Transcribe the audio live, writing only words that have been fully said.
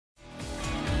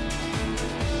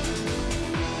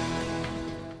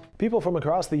People from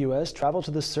across the U.S. travel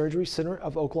to the Surgery Center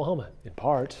of Oklahoma, in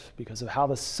part because of how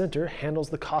the center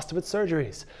handles the cost of its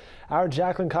surgeries. Our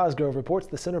Jacqueline Cosgrove reports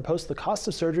the center posts the cost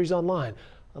of surgeries online,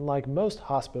 unlike most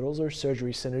hospitals or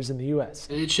surgery centers in the U.S.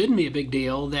 It shouldn't be a big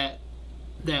deal that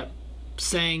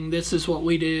saying this is what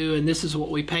we do and this is what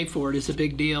we pay for it is a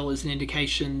big deal, is an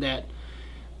indication that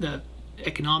the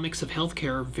economics of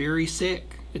healthcare are very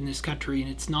sick in this country,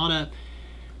 and it's not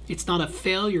a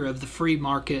failure of the free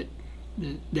market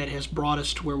that has brought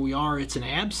us to where we are. It's an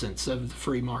absence of the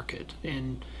free market,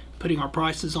 and putting our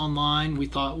prices online, we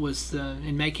thought was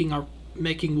and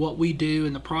making what we do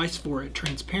and the price for it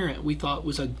transparent, we thought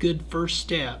was a good first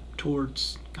step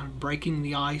towards kind of breaking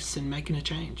the ice and making a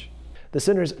change. The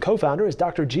center's co-founder is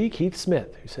Dr. G. Keith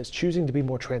Smith, who says choosing to be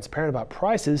more transparent about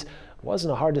prices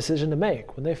wasn't a hard decision to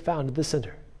make when they founded the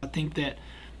center. I think that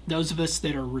those of us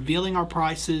that are revealing our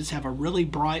prices have a really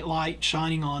bright light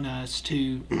shining on us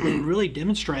to really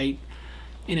demonstrate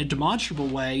in a demonstrable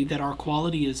way that our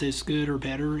quality is as good or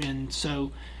better, and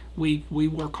so we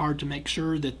work hard to make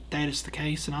sure that that is the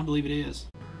case, and I believe it is.